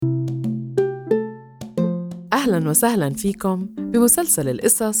أهلاً وسهلاً فيكم بمسلسل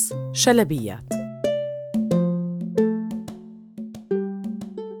القصص شلبيات.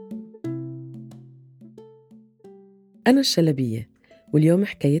 أنا الشلبية، واليوم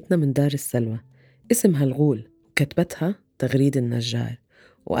حكايتنا من دار السلوى. اسمها الغول، وكتبتها تغريد النجار،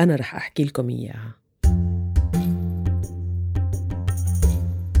 وأنا رح أحكي لكم إياها.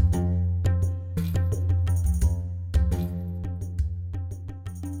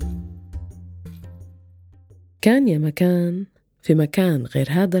 كان يا مكان في مكان غير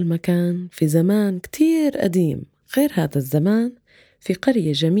هذا المكان، في زمان كتير قديم غير هذا الزمان، في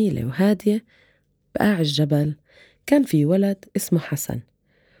قرية جميلة وهادية بقاع الجبل، كان في ولد اسمه حسن،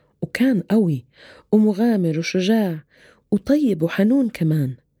 وكان قوي ومغامر وشجاع وطيب وحنون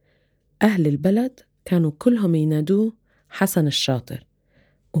كمان. أهل البلد كانوا كلهم ينادوه حسن الشاطر،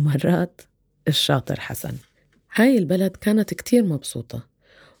 ومرات الشاطر حسن. هاي البلد كانت كتير مبسوطة،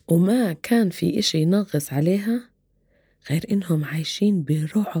 وما كان في إشي ينغص عليها غير إنهم عايشين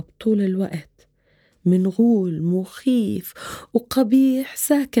برعب طول الوقت من غول مخيف وقبيح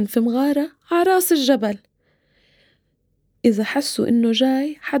ساكن في مغارة عراس الجبل. إذا حسوا إنه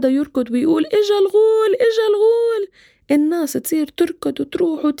جاي حدا يركض ويقول إجا الغول إجا الغول، الناس تصير تركض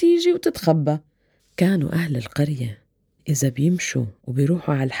وتروح وتيجي وتتخبى. كانوا أهل القرية إذا بيمشوا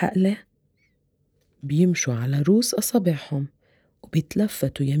وبيروحوا على الحقلة بيمشوا على روس أصابعهم،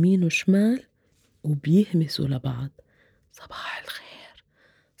 وبيتلفتوا يمين وشمال وبيهمسوا لبعض: صباح الخير،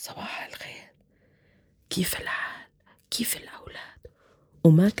 صباح الخير، كيف الحال، كيف الأولاد.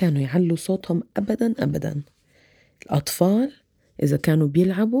 وما كانوا يعلوا صوتهم أبداً أبداً. الأطفال إذا كانوا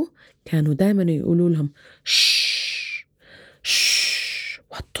بيلعبوا كانوا دايماً يقولوا لهم شش شش،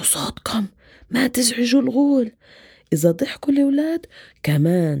 وطوا صوتكم ما تزعجوا الغول. إذا ضحكوا الأولاد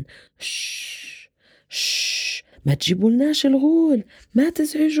كمان شش شش، ما تجيبوا لناش الغول، ما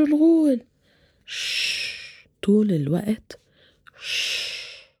تزعجوا الغول، شش طول الوقت شش.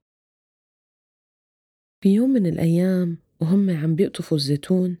 في يوم من الأيام وهم عم بيقطفوا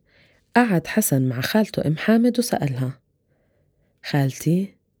الزيتون، قعد حسن مع خالته أم حامد وسألها: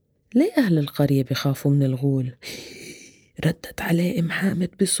 خالتي، ليه أهل القرية بيخافوا من الغول؟ ردت عليه أم حامد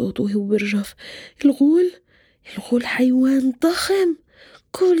بصوت وهو برجف: الغول حيوان ضخم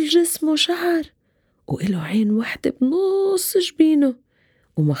كل جسمه شعر، وإله عين واحدة بنص جبينه،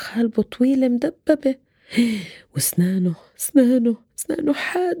 ومخالبه طويلة مدببة، وسنانه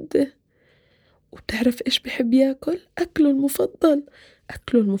حادة. وبتعرف إيش بحب ياكل؟ أكله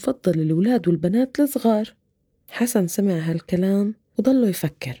المفضل الأولاد والبنات الصغار. حسن سمع هالكلام وضله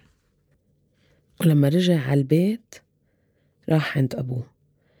يفكر، ولما رجع على البيت راح عند أبوه: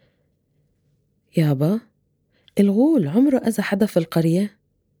 يابا، الغول عمره أذى حدا في القرية؟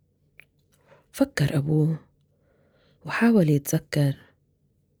 فكر أبوه وحاول يتذكر: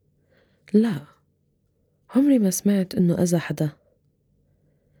 لا، عمري ما سمعت إنه أذى حدا،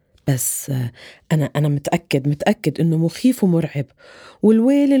 بس أنا متأكد إنه مخيف ومرعب،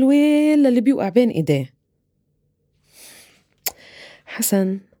 والويل اللي بيوقع بين إيديه.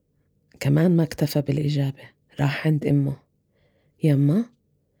 حسن كمان ما اكتفى بالإجابة، راح عند أمه: يما،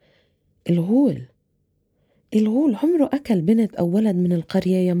 الغول عمره أكل بنت أو ولد من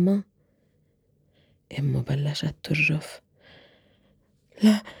القرية يما؟ أمه بلشت ترجف: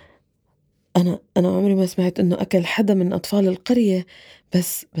 لا، أنا عمري ما سمعت إنه أكل حدا من أطفال القرية،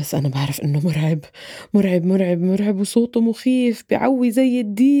 بس أنا بعرف إنه مرعب، وصوته مخيف بيعوي زي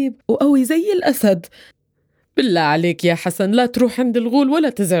الديب وقوي زي الأسد. بالله عليك يا حسن، لا تروح عند الغول ولا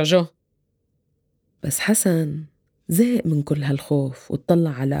تزعجه. بس حسن زهق من كل هالخوف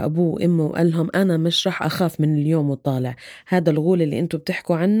واتطلع على أبوه وأمه وقال لهم: أنا مش رح أخاف من اليوم وطالع، هذا الغول اللي أنتوا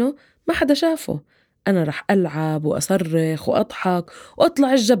بتحكوا عنه ما حدا شافه. أنا رح ألعب وأصرخ وأضحك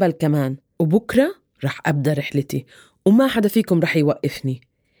وأطلع الجبل كمان، وبكرة رح أبدأ رحلتي وما حدا فيكم رح يوقفني.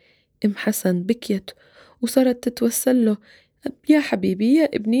 أم حسن بكيت وصارت تتوسل له: يا حبيبي، يا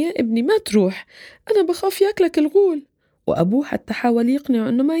ابني ما تروح، أنا بخاف ياكلك الغول. وأبوه حتى حاول يقنعه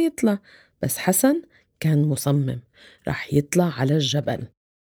أنه ما يطلع، بس حسن كان مصمم رح يطلع على الجبل.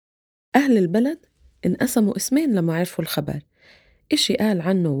 أهل البلد انقسموا اسمين لما عرفوا الخبر. إشي قال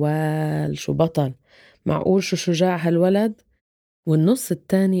عنه شو بطل، معقول شو شجاع هالولد، والنص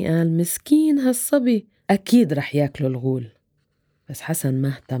التاني قال مسكين هالصبي أكيد رح ياكله الغول. بس حسن ما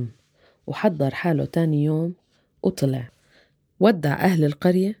اهتم، وحضر حاله تاني يوم وطلع، ودع أهل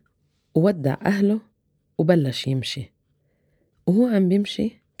القرية وودع أهله وبلش يمشي. وهو عم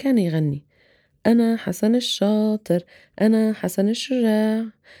بيمشي كان يغني: أنا حسن الشاطر، أنا حسن الشجاع،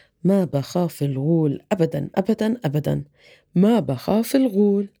 ما بخاف الغول أبداً أبداً أبداً، ما بخاف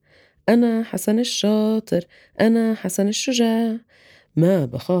الغول. أنا حسن الشاطر، أنا حسن الشجاع، ما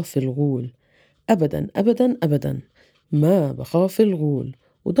بخاف الغول أبداً أبداً أبداً ما بخاف الغول.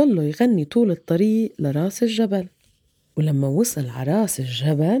 وضلوا يغني طول الطريق لراس الجبل. ولما وصل عراس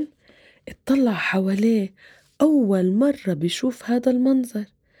الجبل اتطلع حواليه، أول مرة بيشوف هذا المنظر،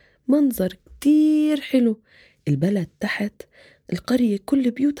 منظر كتير حلو. البلد تحت القرية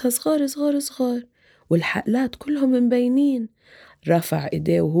كل بيوتها صغار صغار صغار، والحقلات كلهم مبينين. رفع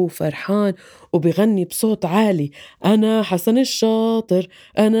ايديه وهو فرحان وبغني بصوت عالي: أنا حسن الشاطر،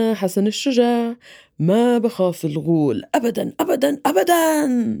 أنا حسن الشجاع، ما بخاف الغول أبداً أبداً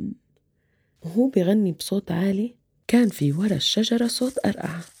أبداً. وهو بغني بصوت عالي كان في ورا الشجرة صوت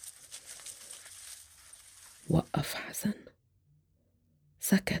أرقع. وقف حسن،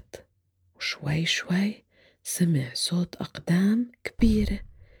 سكت، وشوي شوي سمع صوت أقدام كبيرة،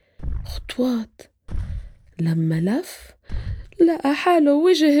 خطوات. لما لف لقى حاله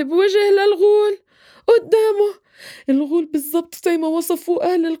وجه بوجه للغول قدامه. الغول بالضبط زي ما وصفوه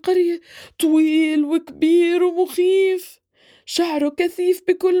أهل القرية، طويل وكبير ومخيف، شعره كثيف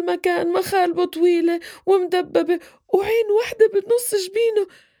بكل مكان، مخالبه طويلة ومدببة، وعين واحدة بنص جبينه.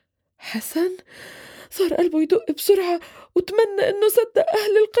 حسن صار قلبه يدق بسرعة، وتمنى إنه صدق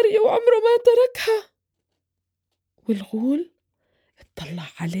أهل القرية وعمره ما تركها. والغول اطلع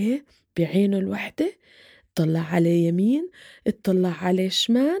عليه بعينه الوحدة، اطلع عليه يمين، اطلع عليه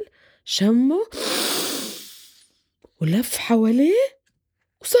شمال، شمه ولف حواليه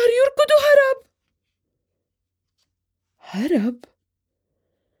وصار يركض وهرب. هرب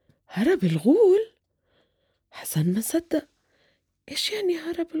هرب الغول. حسن ما صدق. ايش يعني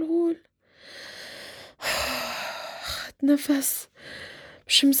هرب الغول؟ خد نفس،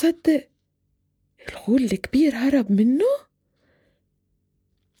 مش مصدق. الغول الكبير هرب منه؟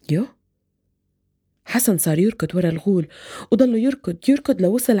 يو. حسن صار يركض ورا الغول، وضل يركض يركض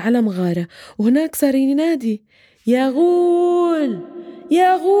لوصل على مغارة، وهناك صار ينادي: يا غول،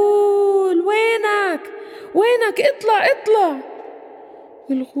 يا غول، وينك وينك، اطلع اطلع.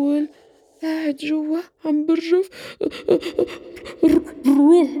 والغول قاعد جوا عم برجف: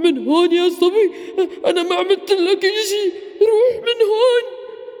 روح من هون يا صبي، أنا ما عملت لك إشي، روح من هون.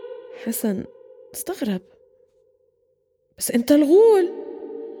 حسن استغرب: بس أنت الغول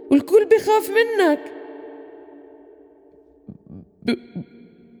والكل بخاف منك.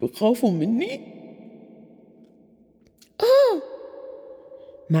 بخافوا مني؟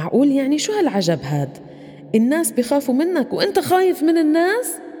 معقول يعني؟ شو هالعجب هاد؟ الناس بخافوا منك وانت خايف من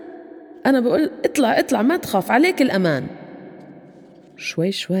الناس؟ أنا بقول اطلع اطلع، ما تخاف، عليك الأمان.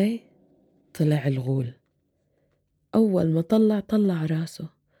 شوي شوي طلع الغول. أول ما طلع راسه،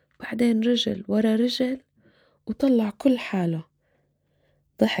 بعدين رجل ورا رجل، وطلع كل حاله.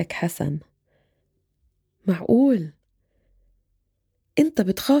 ضحك حسن: معقول انت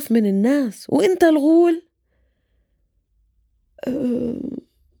بتخاف من الناس وانت الغول؟ أه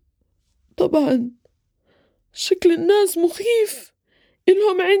طبعا، شكل الناس مخيف،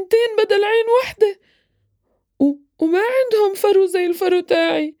 إلهم عينتين بدل عين واحدة، وما عندهم فرو زي الفرو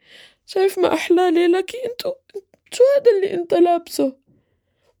تاعي. شايف ما أحلى ليلك انتو؟ شو هذا اللي انت لابسه؟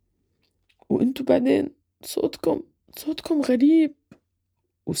 وانتو بعدين صوتكم غريب،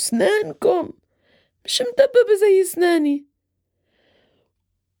 وسنانكم مش مدببة زي سناني،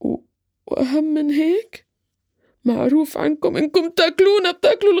 و... وأهم من هيك معروف عنكم إنكم بتاكلوا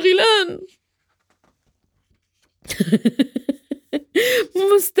الغيلان.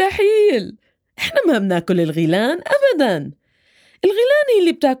 مستحيل، احنا ما بناكل الغيلان أبدا، الغيلان هي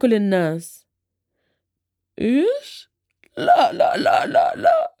اللي بتاكل الناس. إيش؟ لا لا لا لا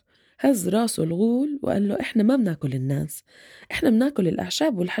لا. هز راسه الغول وقال له: احنا ما بناكل الناس، احنا بناكل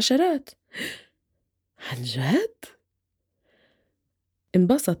الأعشاب والحشرات. عن جد؟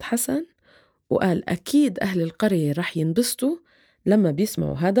 انبسط حسن وقال: أكيد أهل القرية رح ينبسطوا لما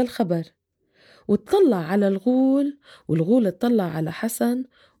بيسمعوا هذا الخبر. واتطلع على الغول، والغول اتطلع على حسن،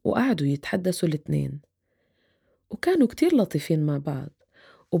 وقعدوا يتحدثوا الاتنين، وكانوا كتير لطيفين مع بعض.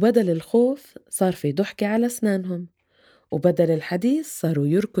 وبدل الخوف صار في ضحكة على أسنانهم، وبدل الحديث صاروا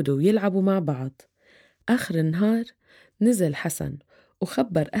يركضوا ويلعبوا مع بعض. آخر النهار نزل حسن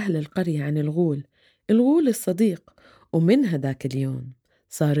وخبر أهل القرية عن الغول الصديق. ومن هداك اليوم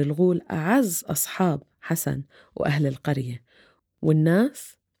صار الغول أعز أصحاب حسن وأهل القرية،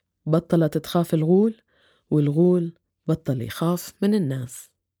 والناس بطلت تخاف الغول، والغول بطل يخاف من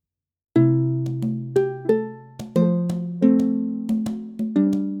الناس.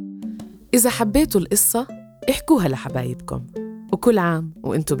 إذا حبيتوا القصة احكوها لحبايبكم، وكل عام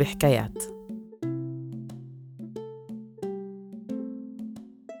وانتوا بحكايات.